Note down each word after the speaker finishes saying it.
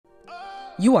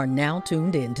You are now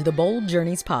tuned in to the Bold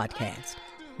Journeys podcast,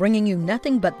 bringing you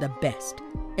nothing but the best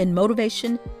in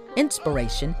motivation,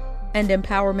 inspiration, and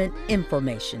empowerment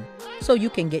information so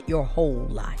you can get your whole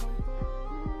life.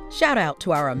 Shout out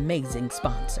to our amazing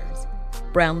sponsors,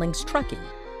 Brownlings Trucking,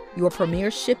 your premier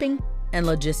shipping and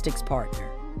logistics partner.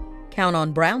 Count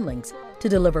on Brownlings to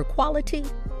deliver quality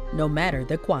no matter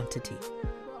the quantity.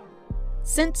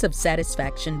 Sense of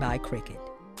Satisfaction by Cricket.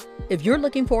 If you're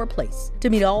looking for a place to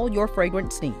meet all your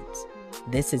fragrance needs,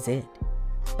 this is it.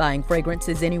 Buying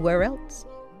fragrances anywhere else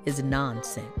is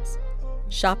nonsense.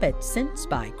 Shop at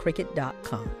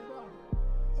scentsbycricket.com.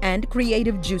 And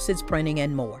Creative Juices Printing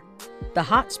and More, the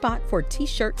hotspot for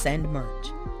t-shirts and merch.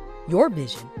 Your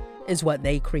vision is what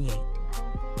they create.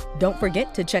 Don't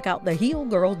forget to check out the Heal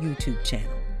Girl YouTube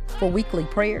channel for weekly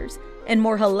prayers and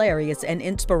more hilarious and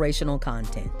inspirational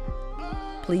content.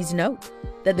 Please note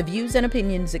that the views and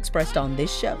opinions expressed on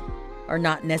this show are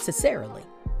not necessarily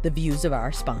the views of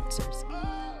our sponsors.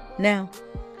 Now,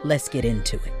 let's get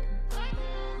into it.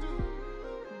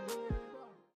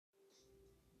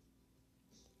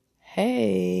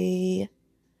 Hey,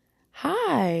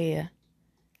 hi,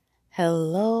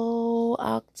 hello,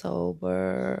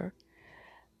 October.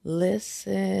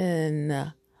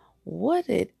 Listen, what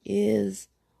it is,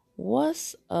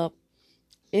 what's up?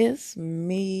 It's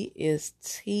me, it's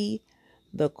T,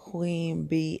 the Queen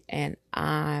Bee, and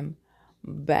I'm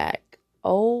back.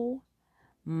 Oh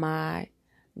my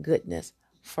goodness.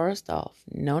 First off,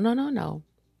 no.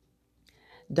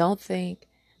 Don't think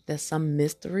that some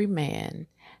mystery man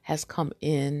has come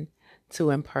in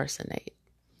to impersonate.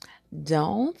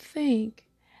 Don't think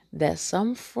that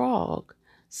some frog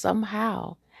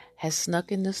somehow has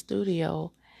snuck in the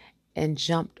studio and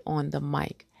jumped on the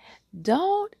mic.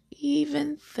 Don't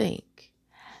even think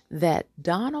that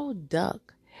Donald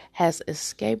Duck has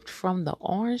escaped from the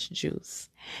orange juice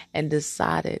and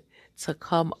decided to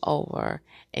come over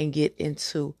and get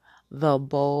into the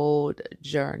Bold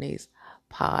Journeys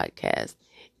podcast.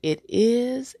 It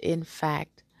is, in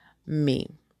fact,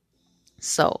 me.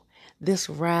 So this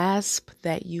rasp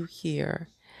that you hear,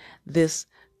 this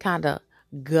kind of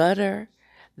gutter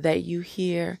that you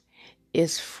hear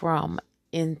is from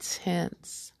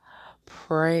intense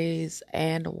praise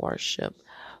and worship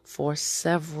for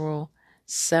several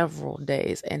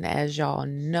days. And as y'all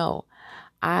know,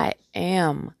 I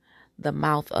am the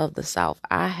mouth of the South.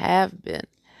 I have been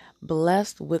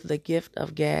blessed with the gift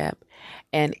of gab.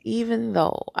 And even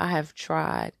though I have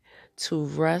tried to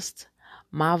rest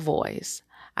my voice,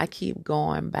 I keep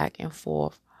going back and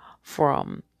forth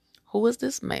from who is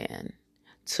this man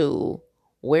to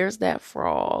where's that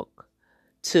frog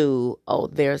to, oh,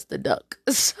 there's the duck.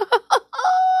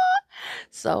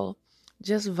 So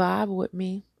just vibe with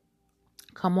me.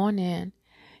 Come on in,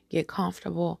 get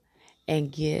comfortable,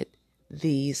 and get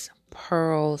these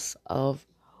pearls of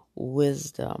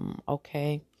wisdom,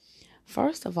 okay?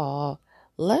 First of all,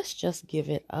 let's just give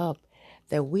it up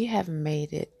that we have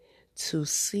made it to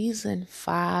season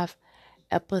 5,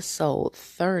 episode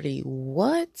 30.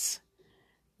 What?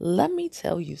 Let me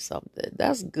tell you something.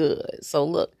 That's good. So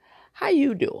look, how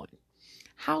you doing?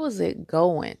 How is it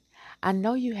going? I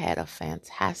know you had a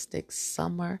fantastic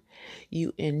summer.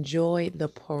 You enjoyed the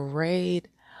parade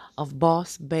of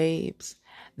boss babes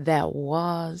that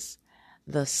was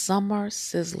the Summer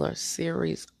Sizzler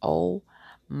series. Oh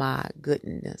my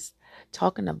goodness.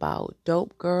 Talking about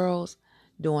dope girls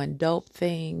doing dope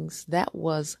things. That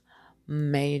was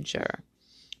major.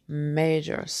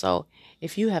 So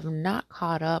if you have not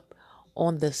caught up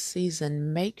on the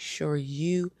season, make sure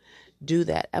you do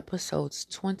that. Episodes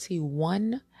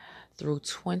 21 through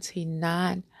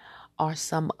 29 are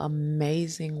some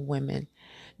amazing women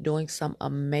doing some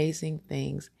amazing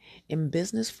things in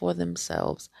business for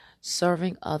themselves,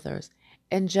 serving others,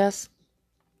 and just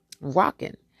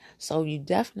rocking. So you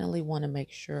definitely want to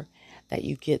make sure that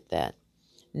you get that.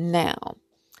 Now,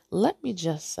 let me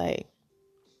just say,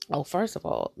 first of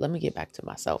all, let me get back to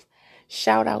myself.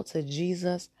 Shout out to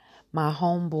Jesus, my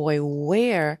homeboy.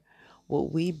 Where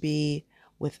would we be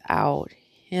without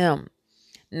him?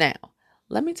 Now,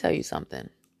 let me tell you something.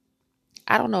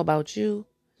 I don't know about you,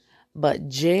 but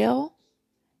jail,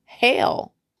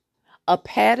 hell, a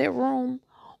padded room,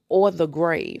 or the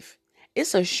grave.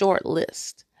 It's a short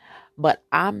list, but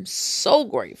I'm so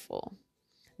grateful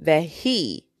that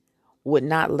he would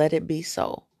not let it be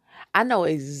so. I know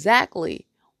exactly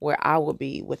where I would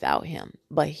be without him,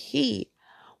 but he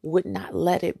would not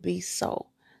let it be so.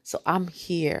 So I'm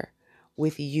here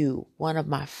with you, one of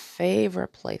my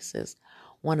favorite places,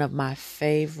 one of my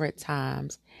favorite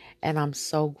times, and I'm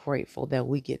so grateful that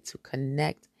we get to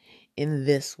connect in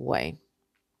this way.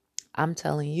 I'm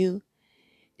telling you,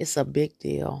 It's a big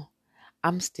deal.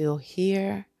 I'm still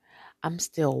here. I'm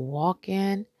still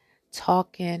walking,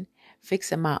 talking,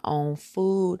 fixing my own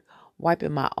food,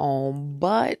 wiping my own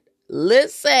butt.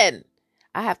 Listen,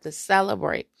 I have to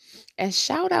celebrate. And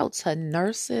shout out to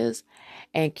nurses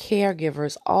and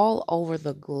caregivers all over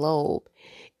the globe.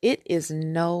 It is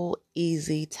no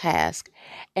easy task.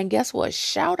 And guess what?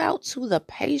 Shout out to the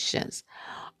patients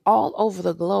all over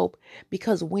the globe,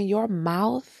 because when your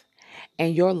mouth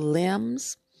and your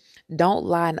limbs don't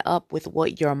line up with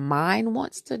what your mind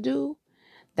wants to do,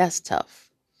 that's tough.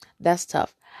 That's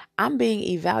tough. I'm being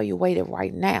evaluated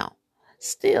right now.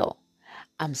 Still,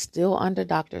 I'm still under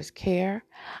doctor's care.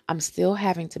 I'm still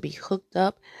having to be hooked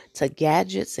up to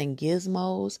gadgets and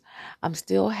gizmos. I'm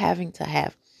still having to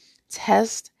have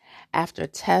test after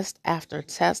test after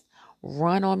test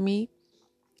run on me.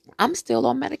 I'm still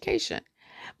on medication.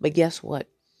 But guess what?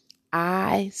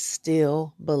 I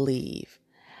still believe.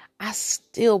 I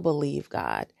still believe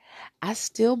God. I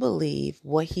still believe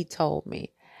what He told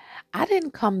me. I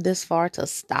didn't come this far to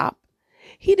stop.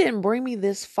 He didn't bring me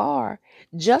this far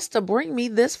just to bring me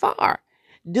this far.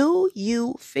 Do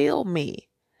you feel me?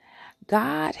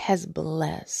 God has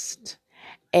blessed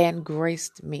and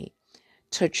graced me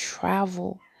to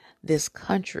travel this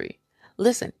country.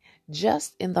 Listen,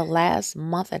 just in the last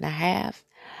month and a half,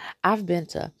 I've been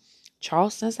to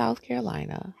Charleston, South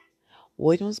Carolina,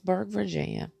 Williamsburg,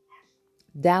 Virginia,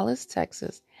 Dallas,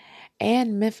 Texas,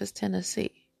 and Memphis,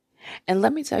 Tennessee. And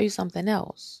let me tell you something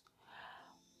else.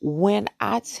 When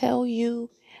I tell you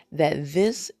that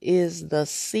this is the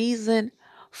season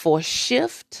for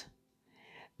shift,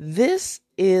 this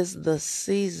is the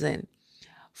season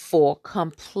for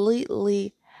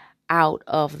completely out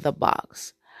of the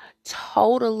box,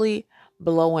 totally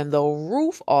blowing the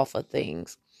roof off of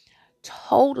things,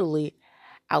 totally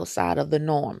outside of the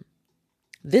norm.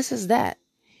 This is that.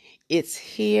 It's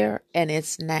here and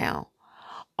it's now.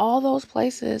 All those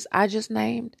places I just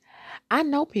named, I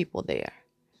know people there.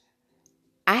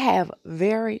 I have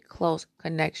very close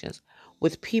connections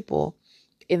with people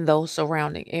in those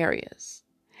surrounding areas.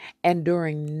 And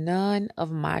during none of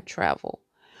my travel,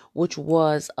 which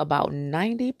was about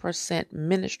 90%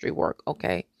 ministry work,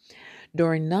 okay?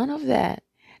 During none of that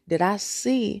did I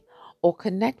see or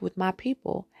connect with my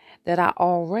people that I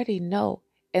already know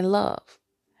and love.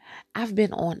 I've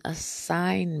been on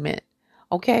assignment,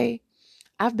 okay?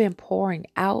 I've been pouring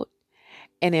out,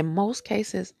 and in most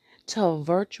cases, to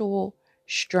virtual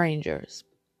strangers.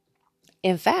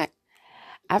 In fact,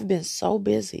 I've been so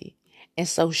busy and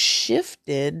so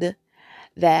shifted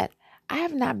that I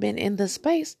have not been in the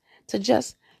space to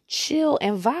just chill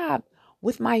and vibe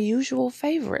with my usual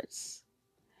favorites.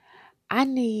 I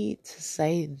need to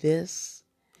say this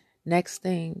next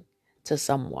thing to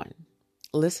someone.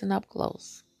 Listen up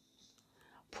close.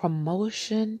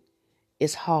 Promotion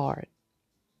is hard.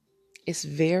 It's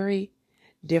very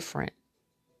different.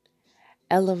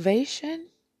 Elevation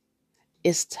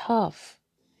is tough.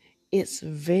 It's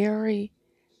very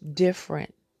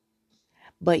different.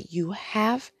 But you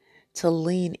have to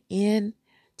lean in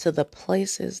to the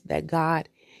places that God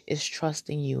is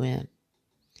trusting you in.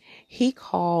 He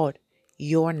called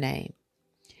your name.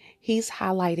 He's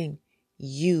highlighting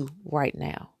you right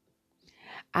now.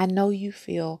 I know you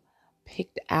feel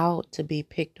picked out to be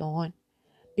picked on,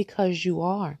 because you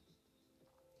are.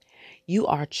 You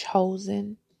are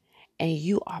chosen and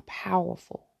you are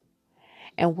powerful.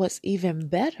 And what's even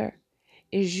better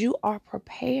is you are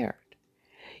prepared.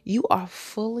 You are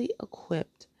fully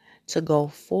equipped to go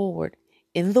forward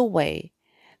in the way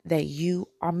that you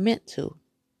are meant to.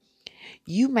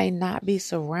 You may not be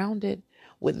surrounded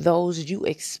with those you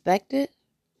expected.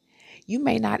 You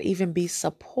may not even be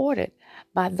supported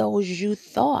by those you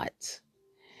thought.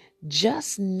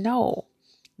 Just know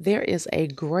there is a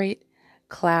great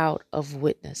cloud of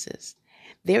witnesses.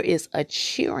 There is a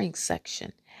cheering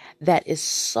section that is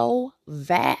so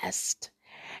vast,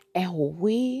 and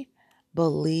we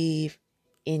believe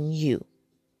in you.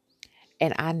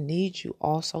 And I need you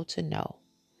also to know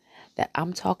that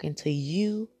I'm talking to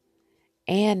you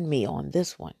and me on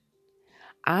this one.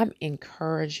 I'm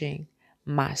encouraging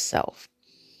myself,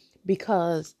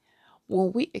 because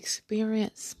when we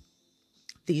experience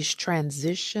these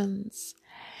transitions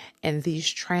and these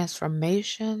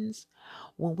transformations,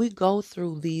 when we go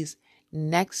through these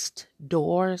next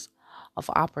doors of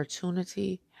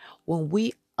opportunity, when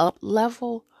we up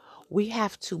level, we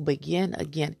have to begin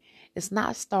again. It's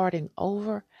not starting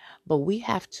over, but we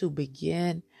have to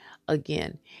begin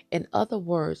again. In other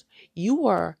words, you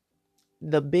were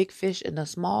the big fish in the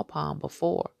small pond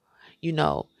before.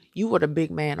 You were the big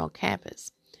man on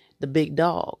campus, the big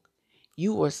dog.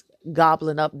 you were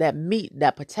gobbling up that meat,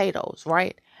 that potatoes,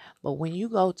 right? But when you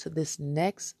go to this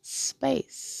next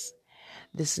space,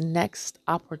 this next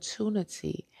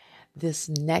opportunity, this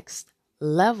next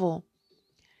level,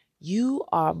 you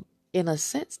are, in a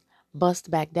sense,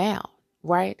 bust back down,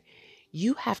 right?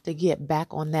 You have to get back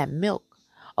on that milk,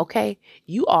 okay?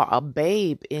 You are a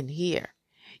babe in here.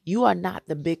 You are not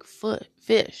the big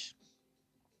fish.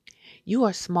 You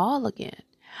are small again,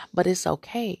 but it's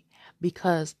okay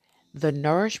because the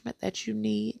nourishment that you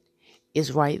need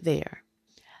is right there.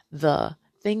 The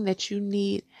thing that you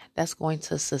need that's going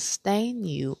to sustain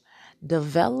you,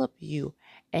 develop you,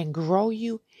 and grow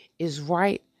you is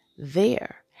right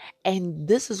there. And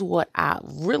this is what I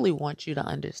really want you to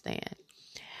understand,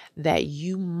 that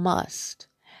you must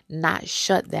not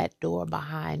shut that door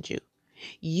behind you.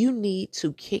 You need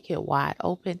to kick it wide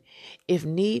open. If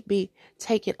need be,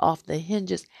 take it off the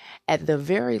hinges. At the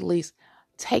very least,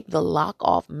 take the lock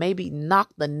off, maybe knock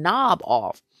the knob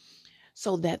off,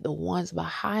 so that the ones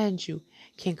behind you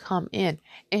can come in.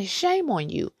 And shame on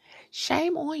you.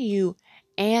 Shame on you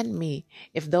and me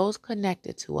if those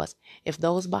connected to us, if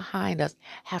those behind us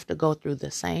have to go through the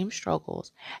same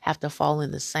struggles, have to fall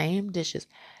in the same ditches,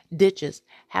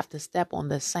 have to step on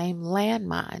the same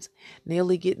landmines,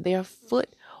 nearly get their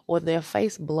foot or their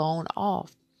face blown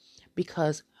off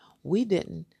because we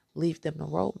didn't leave them the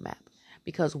roadmap,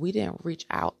 because we didn't reach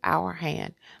out our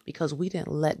hand, because we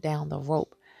didn't let down the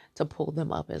rope to pull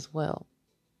them up as well.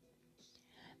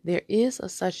 There is a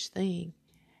such thing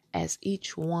as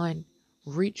each one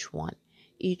reach one,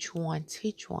 each one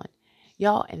teach one.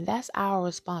 Y'all, and that's our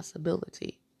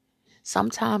responsibility.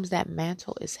 Sometimes that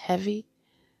mantle is heavy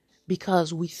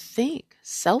because we think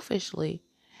selfishly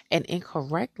and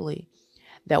incorrectly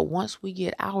that once we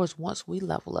get ours, once we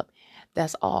level up,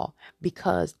 that's all.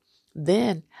 Because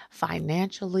then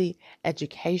financially,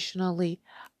 educationally,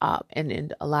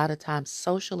 and a lot of times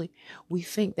socially, we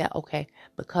think that, okay,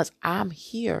 because I'm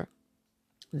here,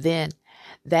 then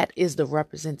that is the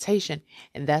representation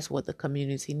and that's what the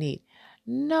community needs.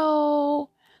 No,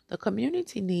 the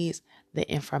community needs the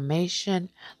information,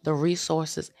 the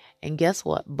resources, and guess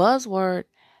what? Buzzword,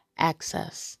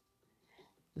 access.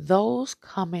 Those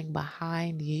coming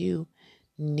behind you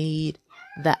need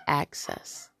the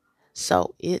access.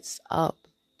 So it's up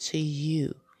to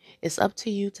you. It's up to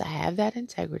you to have that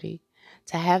integrity,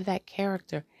 to have that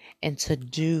character, and to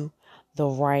do the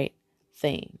right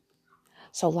thing.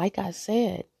 So like I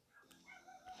said,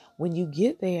 when you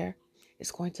get there,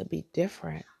 it's going to be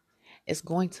different. It's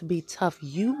going to be tough.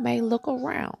 You may look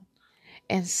around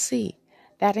and see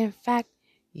that, in fact,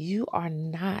 you are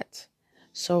not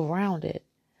surrounded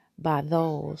by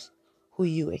those who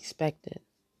you expected.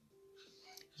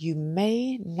 You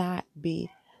may not be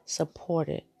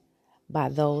supported by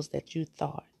those that you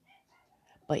thought,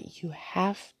 but you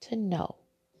have to know,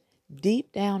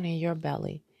 deep down in your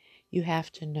belly, you have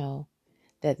to know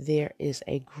that there is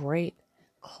a great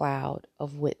cloud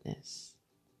of witness.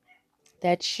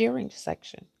 That cheering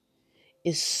section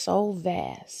is so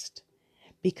vast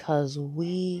because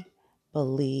we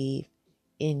believe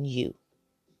in you.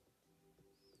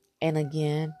 And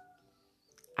again,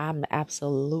 I'm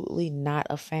absolutely not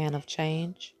a fan of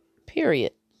change,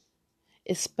 period.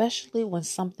 Especially when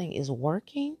something is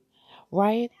working,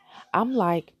 right? I'm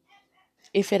like,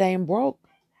 if it ain't broke,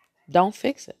 don't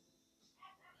fix it.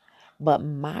 But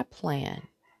my plan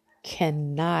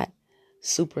cannot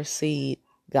supersede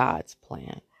God's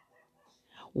plan.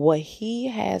 What He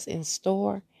has in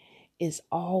store is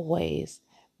always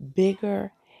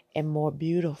bigger and more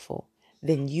beautiful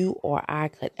than you or I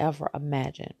could ever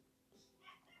imagine.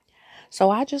 So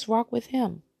I just rock with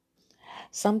Him.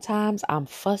 Sometimes I'm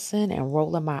fussing and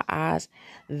rolling my eyes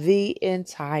the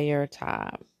entire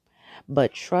time.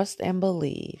 But trust and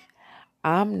believe,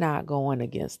 I'm not going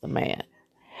against the man.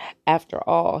 After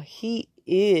all, He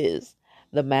is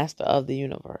the master of the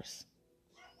universe.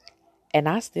 And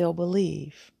I still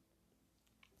believe.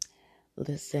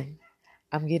 Listen,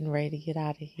 I'm getting ready to get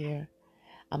out of here.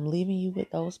 I'm leaving you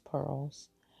with those pearls,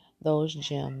 those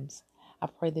gems. I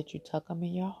pray that you tuck them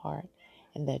in your heart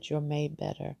and that you're made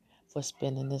better for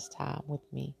spending this time with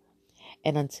me.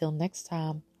 And until next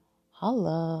time,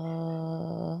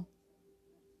 holla.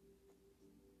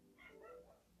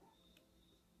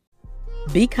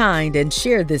 Be kind and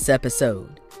share this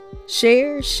episode.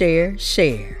 Share, share,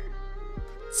 share.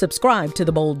 Subscribe to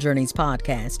the Bold Journeys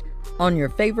podcast on your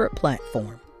favorite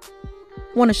platform.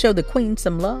 Want to show the Queen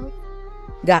some love?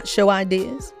 Got show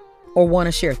ideas? Or want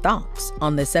to share thoughts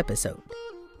on this episode?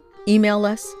 Email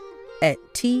us at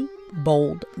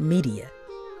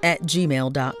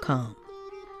tboldmedia@gmail.com.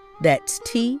 That's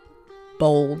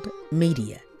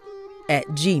tboldmedia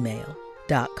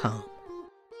gmail.com.